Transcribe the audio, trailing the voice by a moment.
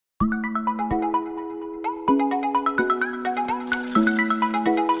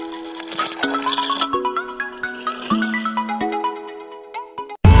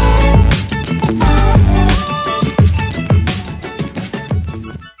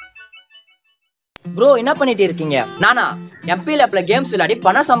Bro என்ன பண்ணிட்டு இருக்கீங்க? நானா MP லேப்ல கேம்ஸ் விளையாடி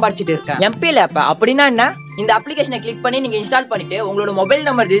பணம் சம்பாதிச்சிட்டு இருக்கேன். MP லேப் அப்படின்னா என்ன? இந்த அப்ளிகேஷனை கிளிக் பண்ணி நீங்க இன்ஸ்டால் பண்ணிட்டு உங்களோட மொபைல்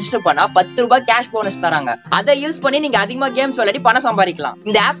நம்பர் ரெஜிஸ்டர் பண்ணா 10 ரூபாய் கேஷ் போனஸ் தராங்க. அதை யூஸ் பண்ணி நீங்க அதிகமா கேம்ஸ் விளையாடி பணம் சம்பாதிக்கலாம்.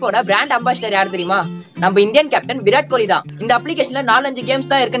 இந்த ஆப்போட பிராண்ட் அம்பாசிடர் யார் தெரியுமா? நம்ம இந்தியன் கேப்டன் விராட் கோலி தான். இந்த அப்ளிகேஷன்ல 4-5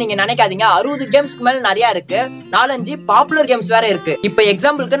 கேம்ஸ் தான் இருக்கு நீங்க நினைக்காதீங்க. 60 கேம்ஸ்க்கு மேல நிறைய இருக்கு. 4-5 பாப்புலர் கேம்ஸ் வேற இருக்கு. இப்போ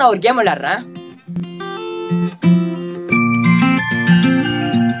எக்ஸாம்பிளுக்கு நான் ஒரு கேம் விளையாடுறேன்.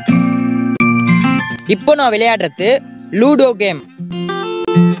 இப்போ நான் விளையாடுறது லூடோ கேம்.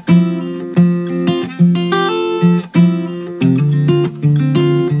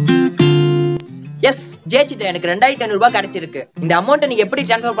 எஸ் ஜெயிச்சிட்டேன். எனக்கு 2500 ரூபாய் கிடைச்சிருக்கு. இந்த அமௌண்ட்டை நீங்க எப்படி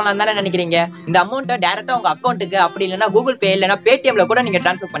ட்ரான்ஸ்ஃபர் பண்ணலாம் தானே நினைக்கிறீங்க? இந்த அமௌண்ட்டை டைரக்டா உங்க அக்கௌண்ட்டுக்கு அப்படி இல்லைன்னா கூகுள் பே இல்லைன்னா பேடிஎம்ல கூட நீங்க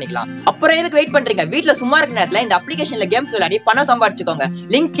ட்ரான்ஸ்ஃபர் பண்ணிக்கலாம். அப்புறம் எதுக்கு வெயிட் பண்றீங்க? வீட்டுல சும்மா இருக்க நேரத்துல இந்த அப்ளிகேஷன்ல கேம்ஸ் விளையாடி பணம் சம்பாதிச்சுக்கோங்க.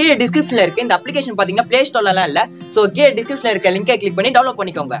 லிங்க் கீழே டிஸ்கிரிப்ஷன்ல இருக்கு. இந்த அப்ளிகேஷன் பாத்தீங்கன்னா பிளே ஸ்டோர்ல எல்லாம் இல்ல. சோ கீழே டிஸ்கிரிப்ஷன்ல இருக்க லிங்கை கிளிக் பண்ணி டவுன்லோட்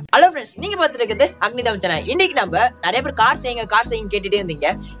பண்ணிக்கோங்க. ஹலோ ஃப்ரெண்ட்ஸ், நீங்க பார்த்துட்டு இருக்குது அக்னி சேனல். இன்னைக்கு நம்ம நிறைய பேர் கார் செய்யுங்க கேட்டுட்டே இருந்தீங்க.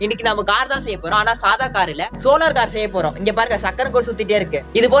 இன்னைக்கு நம்ம கார் தான் செய்ய போறோம். ஆனா சாதா கார் இல்ல, சோலார் கார் செய்ய போறோம். இங்க பாருங்க, சக்கர கோர் சுத்திட்டே இருக்கு.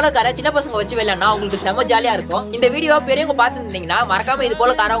 இது போல காரை சின்ன பசங்க வச்சு விளையாடுனா உங்களுக்கு செம ஜாலியா இருக்கும். இந்த வீடியோ பெரியவங்க பார்த்துருந்தீங்கன்னா மறக்காம இது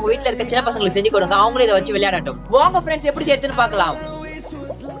போல காரை உங்க வீட்டுல இருக்க சின்ன பசங்களுக்கு செஞ்சு கொடுங்க. அவங்களும் இதை வச்சு விளையாடட்டும். வாங்க ஃப்ரெண்ட்ஸ், எப்படி செய்யறதுன்னு பார்க்கலாம்.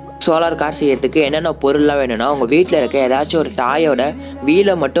 சோலார் கார் செய்யறதுக்கு என்னென்ன பொருள்லாம் வேணும்னா, உங்கள் வீட்டில் இருக்க ஏதாச்சும் ஒரு டாயோட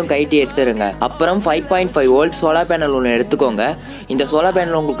வீலை மட்டும் கைட்டி எடுத்துருங்க. அப்புறம் 5.5 வோல்ட் சோலார் பேனல் ஒன்று எடுத்துக்கோங்க. இந்த சோலார்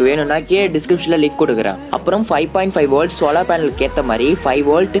பேனல் உங்களுக்கு வேணும்னா கீழே டிஸ்கிரிப்ஷனில் லிங்க் கொடுக்குறேன். அப்புறம் 5.5 வோல்ட் சோலார் பேனலுக்கு ஏற்ற மாதிரி 5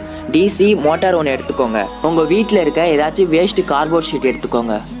 வோல்ட் டிசி மோட்டார் ஒன்று எடுத்துக்கோங்க. உங்கள் வீட்டில் இருக்க ஏதாச்சும் வேஸ்ட் கார்ட்போர்ட் ஷீட்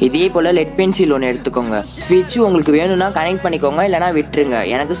எடுத்துக்கோங்க. இதே போல் லெட் பென்சில் ஒன்று எடுத்துக்கோங்க. ஸ்விட்ச் உங்களுக்கு வேணும்னா கனெக்ட் பண்ணிக்கோங்க, இல்லைனா விட்டுருங்க.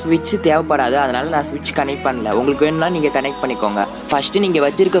 எனக்கு ஸ்விட்ச் தேவைப்படாது, அதனால நான் ஸ்விட்ச் கனெக்ட் பண்ணல. உங்களுக்கு வேணும்னா நீங்கள் கனெக்ட் பண்ணிக்கோங்க. ஃபர்ஸ்ட் நீங்கள்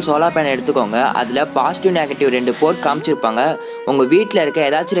வச்சிருக்க சோலார் பேனல் எடுத்துக்கோங்க. அதில் பாசிட்டிவ் நெகட்டிவ் 2 போர்ட் காமிச்சிருப்பாங்க. உங்கள் வீட்டில் இருக்க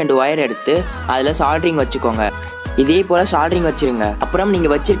ஏதாச்சும் 2 ஒயர் எடுத்து அதில் சால்ட்ரிங் வச்சுக்கோங்க. இதே போல் சால்ட்ரிங் வச்சுருங்க. அப்புறம்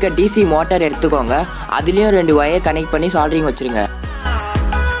நீங்கள் வச்சிருக்க டிசி மோட்டார் எடுத்துக்கோங்க. அதுலேயும் 2 ஒயர் கனெக்ட் பண்ணி சால்ட்ரிங் வச்சுருங்க.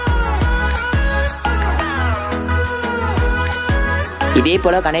 இதே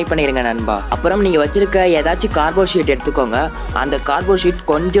போல் கனெக்ட் பண்ணிடுங்க நண்பா. அப்புறம் நீங்கள் வச்சிருக்க ஏதாச்சும் கார்ட்போர்ட் ஷீட் எடுத்துக்கோங்க. அந்த கார்ட்போர்ட் ஷீட்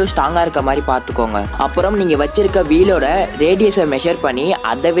கொஞ்சம் ஸ்ட்ராங்காக இருக்க மாதிரி பார்த்துக்கோங்க. அப்புறம் நீங்கள் வச்சிருக்க வீலோட ரேடியஸை மெஷர் பண்ணி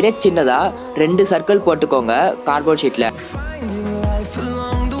அதை விட சின்னதாக 2 சர்க்கிள் போட்டுக்கோங்க கார்ட்போர்ட் ஷீட்டில்.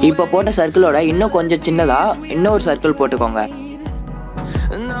 இப்போ போட்ட சர்க்கிளோட இன்னும் கொஞ்சம் சின்னதாக இன்னொரு சர்க்கிள் போட்டுக்கோங்க.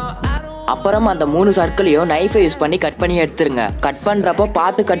 அப்புறம் அந்த 3 சர்க்கிளையும் நைஃபை யூஸ் பண்ணி கட் பண்ணி எடுத்துருங்க. கட் பண்ணுறப்போ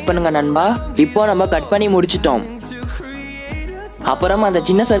பார்த்து கட் பண்ணுங்க நண்பா. இப்போ நம்ம கட் பண்ணி முடிச்சிட்டோம். அப்புறம் அந்த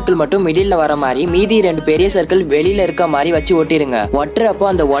சின்ன சர்க்கிள் மட்டும் மிடில் வர மாதிரி மீதி 2 பெரிய சர்க்கிள் வெளியில இருக்க மாதிரி வச்சு ஒட்டிருங்க. ஒட்டுறப்போ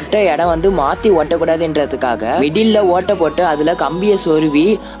அந்த ஒற்றை இடம் மாத்தி ஒட்டக்கூடாதுன்றதுக்காக மிடில்ல ஓட்ட போட்டு அதுல கம்பியை சொருவி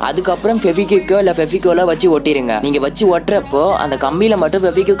அதுக்கப்புறம் ஃபெவிக்விக்கோ இல்ல ஃபெவிகோல வச்சு ஒட்டிருங்க. நீங்க வச்சு ஒட்டுறப்போ அந்த கம்பியில மட்டும்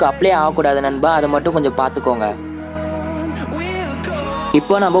ஃபெவிக்விக் அப்ளை ஆகக்கூடாது நண்பா, அதை மட்டும் கொஞ்சம் பார்த்துக்கோங்க.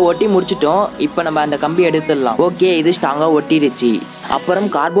 இப்போ நம்ம ஒட்டி முடிச்சிட்டோம். இப்போ நம்ம அந்த கம்பி எடுத்துடலாம். ஓகே, இது ஸ்ட்ராங்காக ஒட்டிடுச்சு. அப்புறம்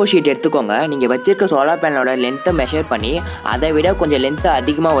கார்ட்போர்ட் ஷீட் எடுத்துக்கோங்க. நீங்கள் வச்சிருக்க சோலார் பேனலோட லென்த்தை மெஷர் பண்ணி அதை விட கொஞ்சம் லென்த்தை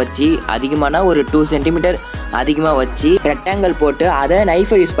அதிகமாக வச்சு, அதிகமான ஒரு 2 சென்டிமீட்டர் அதிகமாக வச்சு ரெக்டாங்கிள் போட்டு அதை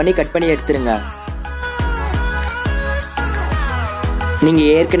நைஃபை யூஸ் பண்ணி கட் பண்ணி எடுத்துருங்க. நீங்கள்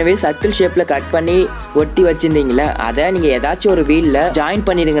ஏற்கனவே சர்க்கிள் ஷேப்பில் கட் பண்ணி ஒட்டி வச்சிருந்தீங்களே, அதை நீங்கள் ஏதாச்சும் ஒரு வீலில் ஜாயின்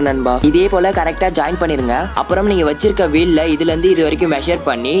பண்ணிடுங்க நண்பா. இதே போல் கரெக்டாக ஜாயின் பண்ணிடுங்க. அப்புறம் நீங்கள் வச்சிருக்க வீலில் இதுலேருந்து இது வரைக்கும் மெஷர்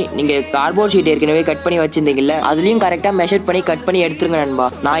பண்ணி நீங்கள் கார்ட்போர்ட் ஷீட் ஏற்கனவே கட் பண்ணி வச்சிருந்தீங்கல்ல, அதுலேயும் கரெக்டாக மெஷர் பண்ணி கட் பண்ணி எடுத்துருங்க நண்பா.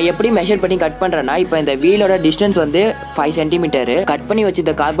 நான் எப்படி மெஷர் பண்ணி கட் பண்ணுறேன்னா, இப்போ இந்த வீலோட டிஸ்டன்ஸ் 5 சென்டிமீட்டர். கட் பண்ணி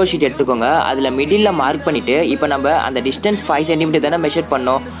வச்சிருந்த கார்ட்போர்ட் ஷீட் எடுத்துக்கோங்க. அதில் மிடில் மார்க் பண்ணிவிட்டு இப்போ நம்ம அந்த டிஸ்டன்ஸ் 5 சென்டிமீட்டர் தானே மெஷர்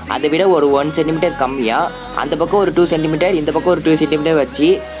பண்ணோம், அதை விட ஒரு 1 சென்டிமீட்டர் கம்மியாக அந்த பக்கம் ஒரு 2 சென்டிமீட்டர் இந்த பக்கம் ஒரு 2 சென்டிமீட்டர் வச்சு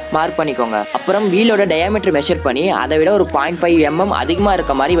மார்க் பண்ணிக்கோங்க. அப்புறம் வீலோட டயாமீட்டர் மெஷர் பண்ணி அதை விட ஒரு 0.5 mm அதிகமாக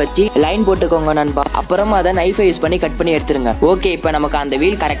இருக்க மாதிரி வச்சு லைன் போட்டுக்கோங்க நண்பா. அப்புறம் அதை நைஃபை யூஸ் பண்ணி கட் பண்ணி எடுத்துருங்க. ஓகே, இப்போ நமக்கு அந்த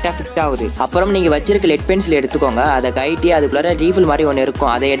வீல் கரெக்டாக ஃபிட் ஆகுது. அப்புறம் நீங்கள் வச்சிருக்க லெட் பென்சில் எடுத்துக்கோங்க. அதை கைட்டி அதுக்குள்ள ரீஃபில் மாதிரி ஒன்று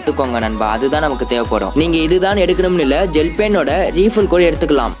இருக்கும், அதை எடுத்துக்கோங்க நண்பா. அதுதான் நமக்கு தேவைப்படும். நீங்கள் இதுதான் எடுக்கணும்னு இல்லை, ஜெல் பென்னோட ரீஃபில் கூட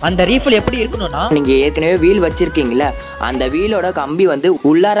எடுத்துக்கலாம். அந்த ரீஃபில் எப்படி இருக்கணும்னா, நீங்கள் ஏற்கனவே வீல் வச்சிருக்கீங்களா, அந்த வீலோட கம்பி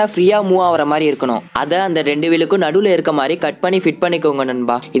உள்ளார ஃப்ரீயாக மூவ் ஆகிற மாதிரி இருக்கணும். அதை அந்த 2 வீலுக்கும் நடுவில் இருக்க மாதிரி கட் பண்ணி ஃபிட் பண்ணிக்கோங்க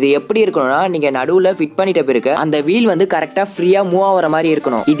நண்பா. இது எப்படி இருக்கணும்னா, நீங்க நடுவுல ஃபிட் பண்ணிட்ட பிறகு அந்த வீல் கரெக்டா ஃப்ரீயா மூவ் ஆகிற மாதிரி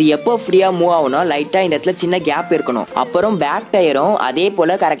இருக்கணும். இது எப்போ ஃப்ரீயா மூவ் ஆகணும், லைட்டா இந்த இடத்துல சின்ன கேப் இருக்கணும். அப்புறம் பேக் டயரும் அதே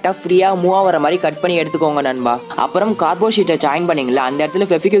போல கரெக்டா ஃப்ரீயா மூவ் ஆகிற மாதிரி கட் பண்ணி எடுத்துக்கோங்க நண்பா. அப்புறம் கார்ட்போர்ட் ஷீட்டை ஜாயின் பண்ணீங்களா, அந்த இடத்துல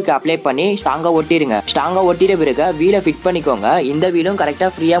ஃபெவிக்விக் அப்ளை பண்ணி ஸ்ட்ராங்கா ஒட்டிடுங்க. ஸ்ட்ராங்கா ஒட்டிட்ட பிறகு வீலை ஃபிட் பண்ணிக்கோங்க. இந்த வீலும் கரெக்டா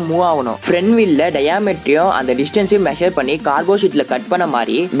ஃப்ரீயா மூவ் ஆகணும். ஃப்ரண்ட் வீல்ல டயாமீட்டரையும் அந்த டிஸ்டன்ஸையும் மெஷர் பண்ணி கார்ட்போர்ட் ஷீட்ல கட் பண்ண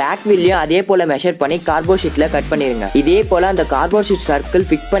மாதிரி பேக் வீல்லையும் அதே போல மெஷர் பண்ணி கார்ட்போர்ட் ஷீட்ல கட் பண்ணிருங்க. இதே போல அந்த கார்ட்போர்ட் ஷீட் சர்க்கிள்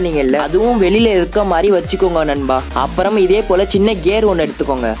ஃபிட் பண்ணீங்கல்ல, அதுவும் வெளியில இருக்க மாதிரி வச்சுக்கோங்க நண்பா. அப்புறம் இதே போல சின்ன கியர் ஒன்று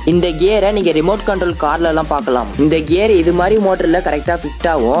எடுத்துக்கோங்க. இந்த கியரை நீங்க ரிமோட் கண்ட்ரோல் கார்ல எல்லாம் பார்க்கலாம். இந்த கியர் இது மாதிரி மோட்டர்ல கரெக்டா ஃபிட்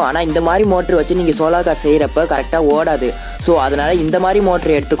ஆகும். ஆனா இந்த மாதிரி மோட்டர் வச்சு நீங்க சோலார் கார் செய்யறப்ப கரெக்டா ஓடாது. ஸோ அதனால இந்த மாதிரி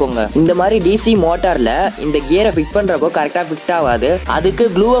மோட்டர் எடுத்துக்கோங்க. இந்த மாதிரி டிசி மோட்டார்ல இந்த கியரை ஃபிட் பண்றப்போ கரெக்டா ஃபிட் ஆகாது. அதுக்கு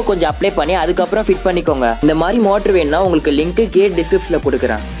க்ளூவை கொஞ்சம் அப்ளை பண்ணி அதுக்கப்புறம் ஃபிட் பண்ணிக்கோங்க. இந்த மாதிரி மோட்டர் வேணும்னா உங்களுக்கு லிங்க் கீழே டிஸ்கிரிப்ஷன்ல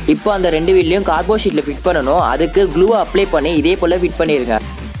கொடுக்குறேன். இப்போ அந்த ரெண்டு வீல்லையும் கார்போ ஷீட்ல ஃபிட் பண்ணணும். அதுக்கு க்ளூவை அப்ளை பண்ணி இதே போல ஃபிட் பண்ணிருங்க.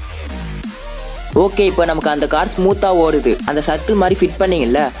 ஓகே, இப்போ நமக்கு அந்த கார் ஸ்மூத்தா ஓடுது. அந்த சர்க்கிள் மாதிரி ஃபிட்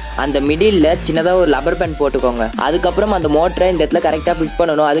பண்ணீங்கல்ல, அந்த மிடில் சின்னதாக ஒரு லப்பர் பேண்ட் போட்டுக்கோங்க. அதுக்கப்புறம் அந்த மோட்டரை இந்த இடத்துல கரெக்டாக ஃபிட்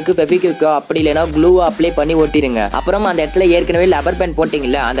பண்ணணும். அதுக்கு ஃபெவிக்விக்கோ அப்படி இல்லைன்னா க்ளூவை அப்ளை பண்ணி ஒட்டிடுங்க. அப்புறம் அந்த இடத்துல ஏற்கனவே லப்பர் பேண்ட்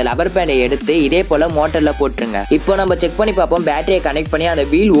போட்டிங்கல்ல, அந்த லப்பர் பேண்டை எடுத்து இதே போல மோட்டரில் போட்டுருங்க. இப்போ நம்ம செக் பண்ணி பார்ப்போம் பேட்டரியை கனெக்ட் பண்ணி அந்த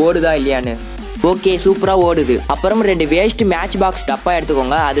வீல் ஓடுதா இல்லையான்னு. ஓகே, சூப்பரா ஓடுது. அப்புறம் 2 வேஸ்ட் மேட்ச் பாக்ஸ் டப்பா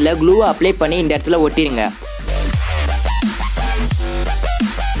எடுத்துக்கோங்க. அதில் க்ளூவை அப்ளை பண்ணி இந்த இடத்துல ஒட்டிடுங்க.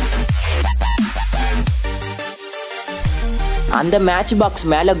 அந்த மேட்ச் பாக்ஸ்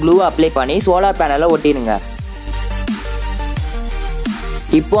மேல க்ளூவை அப்ளை பண்ணி சோலார் பேனலை ஒட்டிடுங்க.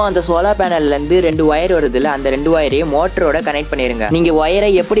 இப்போ அந்த சோலார் பேனல்ல இருந்து 2 ஒயர் வருதுல, அந்த 2 ஒயரையும் மோட்டரோட கனெக்ட் பண்ணிருங்க. நீங்க ஒயரை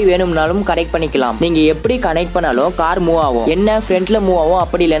எப்படி வேணும்னாலும் கனெக்ட் பண்ணிக்கலாம். நீங்க எப்படி கனெக்ட் பண்ணாலும் கார் மூவ் ஆகும். என்ன ஃப்ரண்ட்ல மூவ் ஆகும்,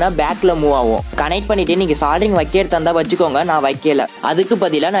 அப்படி இல்லைன்னா பேக்ல மூவ் ஆகும். கனெக்ட் பண்ணிட்டு நீங்க சால்டரிங் வைக்கிறது தந்தா வச்சுக்கோங்க. நான் வைக்கல. அதுக்கு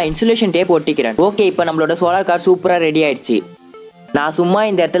பதிலாக நான் இன்சுலேஷன் டேப் ஒட்டிக்கிறேன். ஓகே, இப்போ நம்மளோட சோலார் கார் சூப்பரா ரெடி ஆயிடுச்சு. நான் சும்மா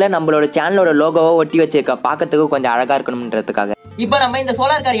இந்த இடத்துல நம்மளோட சேனலோட லோகோவை ஒட்டி வச்சிருக்கேன், பார்க்கறதுக்கு கொஞ்சம் அழகா இருக்கணும்ன்றதுக்காக. இப்போ நம்ம இந்த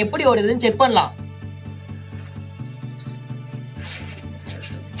சோலார் கார் எப்படி ஓடுதுன்னு செக் பண்ணலாம்.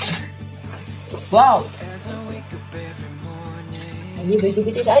 வாவ், நீ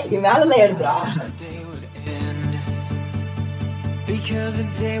பேசிக்கிட்டே மேல எடுத்துறா. Because a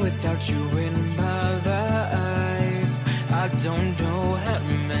day without you in my life, I don't know how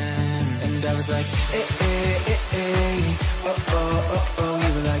to man. And I was like, eh, eh, eh, eh, oh, oh, oh, oh.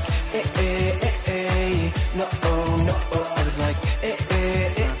 You were like, eh, eh, eh, eh, no, oh, no, oh. I was like, eh,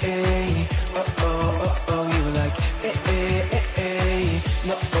 eh, eh, eh, oh, oh, oh, oh. You were like, eh, eh, eh, eh,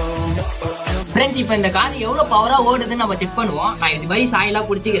 no, oh, no, oh. Friends, இப்போ இந்த car எவ்வளவு பவரா ஓடுதுன்னு நம்ம check பண்ணுவோம். நான் இது மாதிரி சாயலா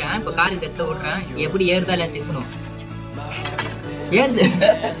புடிச்சுக்கிறேன். இப்போ car இந்த இடத்துல ஓடுறேன். எப்படி ஏறுதா இல்லைன்னு செக் பண்ணுவோம். ஏறுது.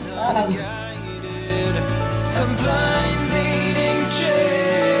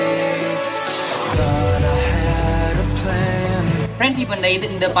 ஃப்ரெண்ட்ஸ், இப்போ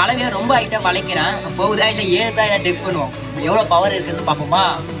இந்த பலவையை ரொம்ப ஹைட்டா வளைக்கிறேன். போகுதா இல்லை ஏறுதா இல்லை செக் பண்ணுவோம். எவ்வளவு பவர் இருக்குன்னு பார்ப்போமா.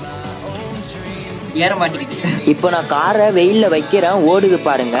 ஏற மாட்டேங்குது. இப்போ நான் காரை வெயில்ல வைக்கிறேன், ஓடுது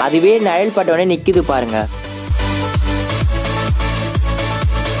பாருங்க. அதுவே நிழல் பட்டவனே நிக்குது பாருங்க.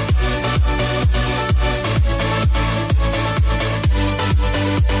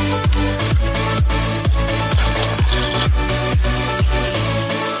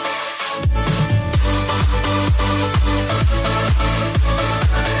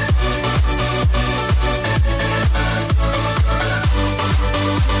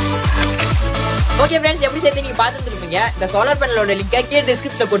 ஓகே ஃப்ரெண்ட்ஸ், எப்படி சேர்த்து நீங்க பார்த்துருப்பீங்க. இந்த சோலார் பேனலோட லிங்கை கீழே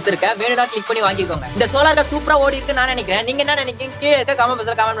டிஸ்கிரிப்ஷன்ல கொடுத்துருக்கேன். வேணும்னா கிளிக் பண்ணி வாங்கிக்கோங்க. இந்த சோலார் கார் சூப்பரா ஓடி இருக்கு நான் நினைக்கிறேன். நீங்க என்ன நினைக்கிறீங்க கீழே இருக்க கமெண்ட்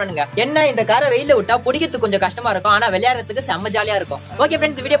பாக்ஸ்ல கமெண்ட் பண்ணுங்க. என்ன இந்த காரை வெயில விட்டா பிடிக்கிறதுக்கு கொஞ்சம் கஷ்டமா இருக்கும், ஆனா விளையாடுறதுக்கு செம்ம ஜாலியா இருக்கும். ஓகே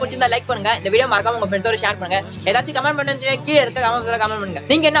ஃப்ரெண்ட்ஸ், இந்த வீடியோ பிடிச்சிருந்தா லைக் பண்ணுங்க. இந்த வீடியோ மறக்காம உங்க ஃப்ரெண்ட்ஸோட ஷேர் பண்ணுங்க. ஏதாச்சும் கமெண்ட் பண்ணுங்க கீழே இருக்க கமெண்ட் பாக்ஸ்ல கமெண்ட் பண்ணுங்க.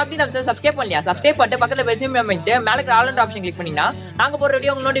 நீங்க என்ன அப்படி நம்ம சப்ஸ்கிரைப் பண்ணலையா? சப்ஸ்கிரைப் பண்ணிட்டு பக்கத்துல பெல் சிம்பல் அமைத்து மேல இருக்கிற ஆல் ஆப்ஷன் கிளிக் பண்ணினா நாங்க போற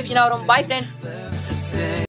வீடியோ உங்களுக்கு நோட்டிஃபிகேஷன் வரும். Bye friends.